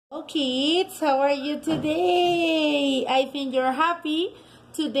Kids, how are you today? I think you're happy.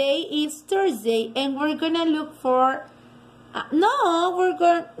 Today is Thursday and we're gonna look for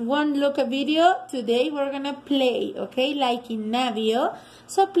won't look a video. Today we're gonna play, okay, like in Navio.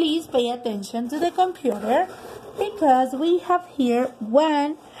 So please pay attention to the computer because we have here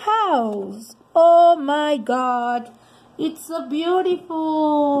one house. Oh my God, it's so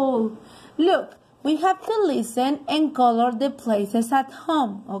beautiful. Look, we have to listen and color the places at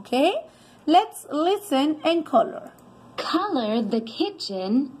home, okay? Let's listen and color. Color the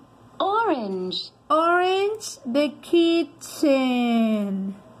kitchen orange. Orange, the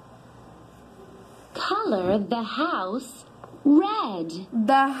kitchen. Color the house red.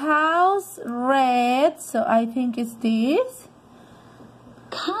 The house red, so I think it's this.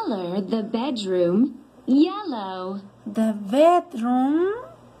 Color the bedroom yellow. The bedroom.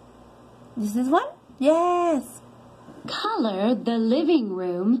 Is this one? Yes. Color the living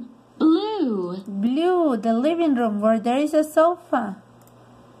room blue. Blue, the living room where there is a sofa.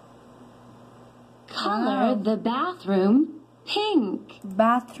 Color the bathroom pink.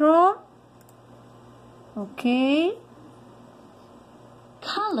 Bathroom. Okay.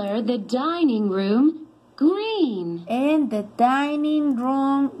 Color the dining room green. And the dining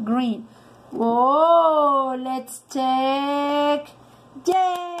room green. Whoa, let's check.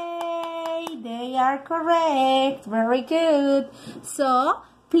 Yay! They are correct. Very good. So,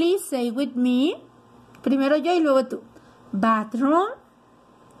 please say with me. Primero yo y luego tú. Bathroom.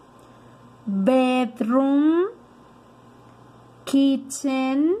 Bedroom.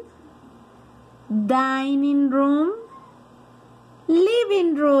 Kitchen. Dining room.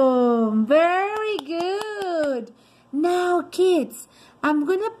 Living room. Very good. Now, kids, I'm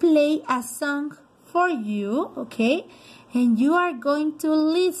going to play a song for you, okay? And you are going to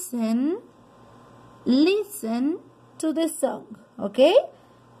listen to the song, okay?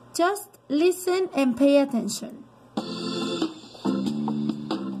 Just listen and pay attention.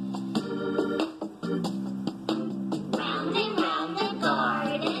 Round and round the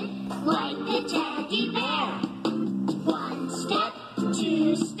garden, like a teddy bear. One step,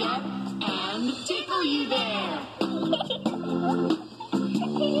 two step, and tickle you there.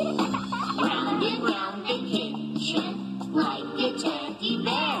 Round and round the kitchen, like a teddy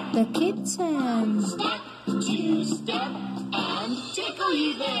bear. The kitchen. Step, two step, and tickle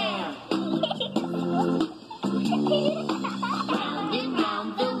you there. Round and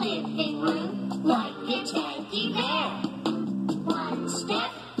round the living room, like a teddy bear. One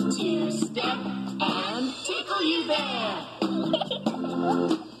step, two step, and tickle you there.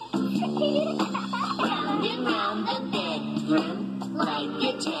 Round and round the bedroom, like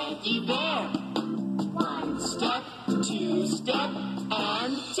a teddy bear. One step, two step,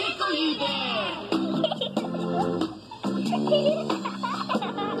 and tickle you there.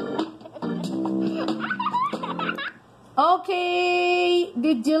 Okay,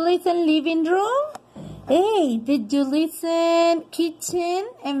 did you listen living room? Hey, did you listen kitchen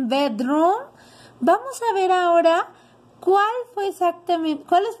and bedroom? Vamos a ver ahora cuáles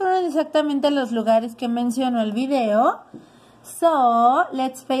fueron exactamente los lugares que mencionó el video. So,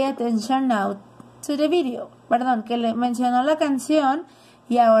 let's pay attention now to the video. Perdón, que le mencionó la canción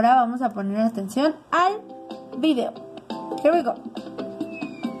y ahora vamos a poner atención al video. Here we go.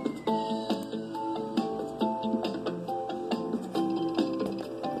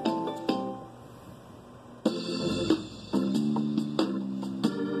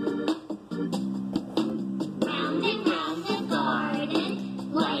 Round and round the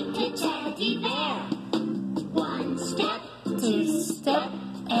garden, like a teddy bear. One step, two step,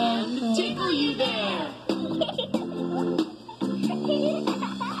 and tickle you there.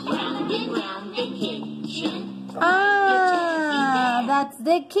 Round and round the kitchen. Ah, that's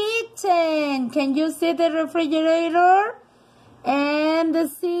the kitchen. Can you see the refrigerator and the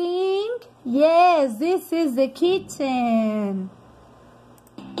sink? Yes, this is the kitchen.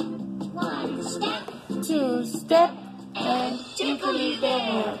 One step, Two step and tickle you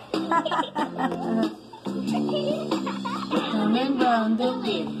there. Round and round the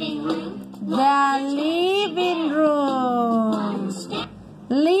living room. the living room. One step.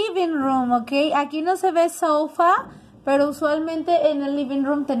 Living room, ok. Aquí no se ve sofa, pero usualmente en el living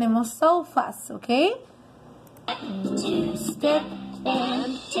room tenemos sofas, ok. Two step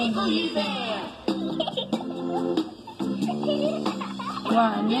and tickle you there.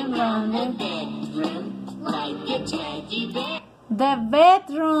 Round and round the bedroom, like a teddy bear. The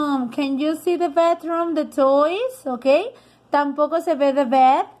bedroom. Can you see the bedroom? The toys, ok. Tampoco se ve the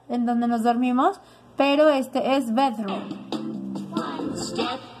bed, en donde nos dormimos, pero este es bedroom. One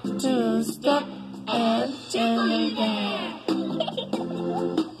step, Two step and tickle you there.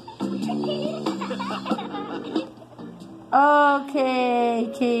 Okay,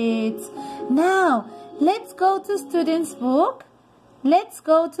 kids. Now, let's go to student's book. Let's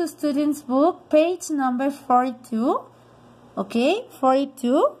go to student's book, page number 42. Okay,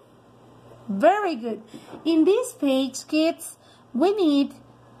 42. Very good. In this page, kids, we need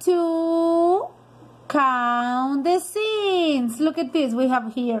to count the scenes. Look at this. We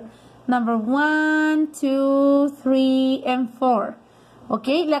have here number 1, 2, 3, and 4.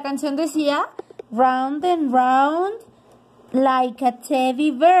 Okay, la canción decía round and round like a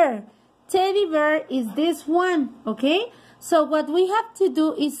teddy bear. Teddy bear is this one. Okay, so what we have to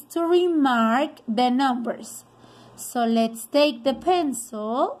do is to remark the numbers. So let's take the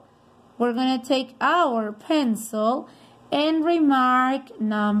pencil. We're going to take our pencil and remark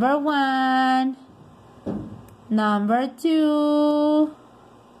number 1, number 2,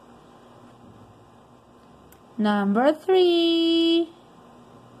 number 3,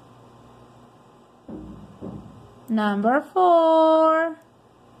 number 4.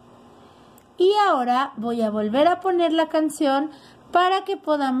 Y ahora voy a volver a poner la canción para que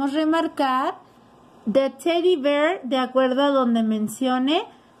podamos remarcar the teddy bear de acuerdo a donde mencione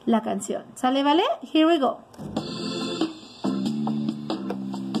la canción. ¿Sale, vale? Here we go.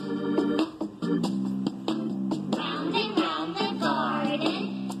 Round and round the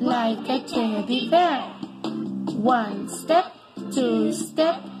garden, Like a teddy bear. 1 step, 2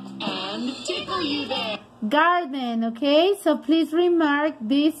 step, and tickle you there. garden, okay? So please remark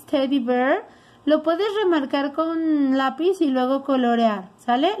this teddy bear. Lo puedes remarcar con lápiz y luego colorear.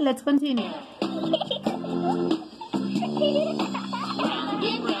 ¿Sale? Let's continue. Round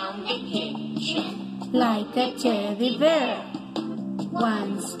and round the kitchen, Like a teddy bear.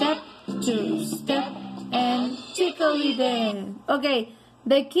 1 step, 2 step, and tickle it in. Okay,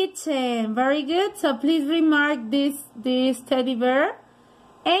 the kitchen. Very good. So please remark this teddy bear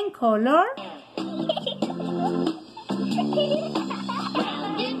and color.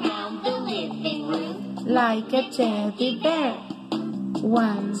 round and round the living room, Like a teddy bear.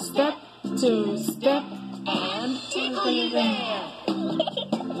 1 step, 2 step, and tickle you there.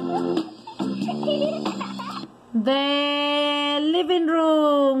 the living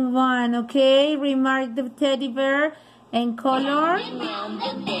room one, okay? Remark the teddy bear and color. Round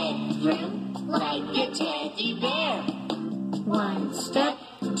the bedroom, like a teddy bear. 1 step,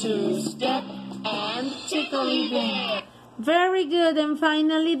 2 step, and tickle you there. very good. And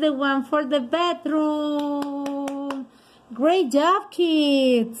finally, the one for the bedroom. Great job,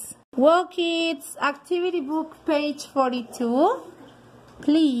 kids. Well, kids, activity book, page 42.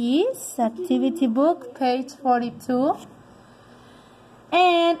 Please, activity book, page 42.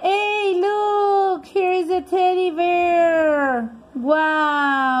 And, hey, look, here is a teddy bear.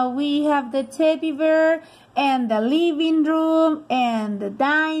 Wow, we have the teddy bear and the living room and the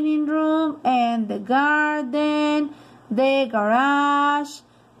dining room and the garden, the garage,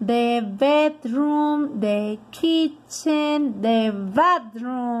 the bedroom, the kitchen, the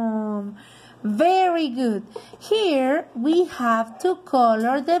bathroom. Very good. Here we have to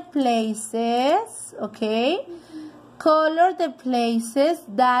color the places, okay? Color the places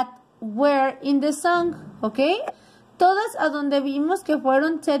that were in the song, okay? Todas a donde vimos que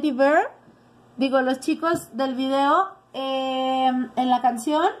fueron teddy bear, digo los chicos del video, en la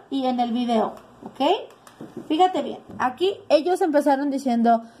canción y en el video, ¿ok? Fíjate bien, aquí ellos empezaron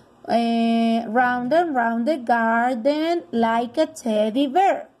diciendo round and round the garden like a teddy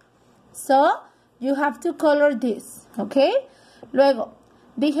bear. So, you have to color this, ¿ok? Luego,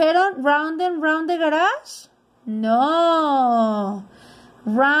 ¿dijeron round and round the garage? No.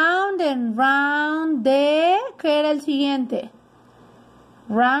 Round and round the... ¿Qué era el siguiente?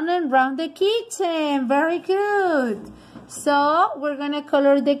 Round and round the kitchen. Very good. So, we're going to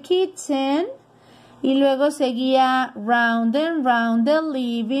color the kitchen. Y luego seguía round and round the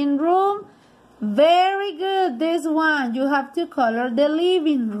living room. Very good. This one, you have to color the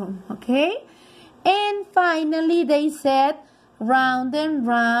living room, okay? And finally, they said round and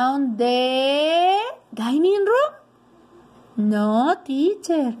round the dining room. No,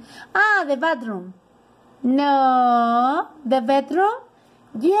 teacher. Ah, the bathroom. No, the bedroom.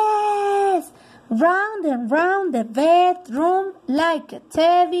 Yes, round and round the bedroom like a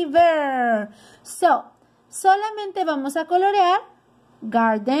teddy bear. So, solamente vamos a colorear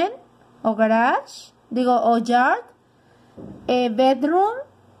garden o garage, digo, o yard, bedroom,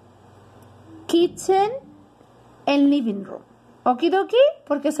 kitchen, and living room. Okidoki,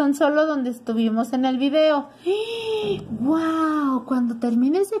 porque son solo donde estuvimos en el video. ¡Wow! Cuando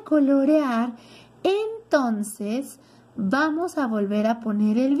termines de colorear, entonces vamos a volver a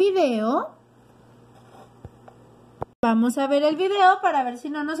poner el video. Vamos a ver el video para ver si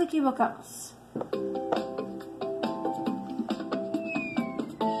no nos equivocamos.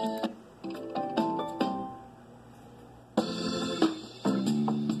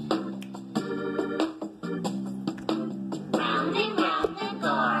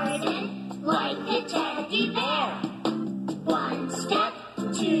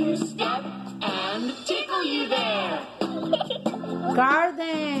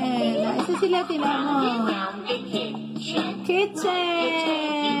 sila-sila mo. Round the kitchen. Kitchen.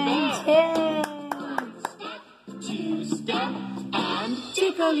 Chair. Two-step and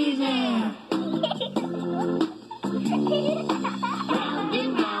Tickle you there. round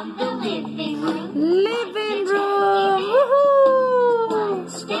and round the living room. Living room. Woohoo!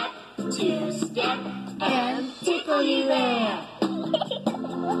 Step, two-step And tickle you there.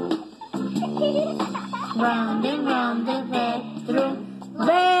 Round and round the bedroom.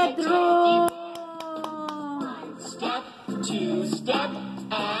 Bedroom. step, two-step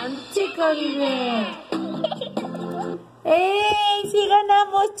and Tickle you there. Hey, sí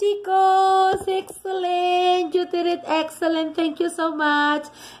ganamos, chicos. Excellent. You did it excellent. Thank you so much.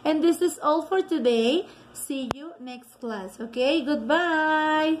 And this is all for today. See you next class. Okay,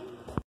 goodbye.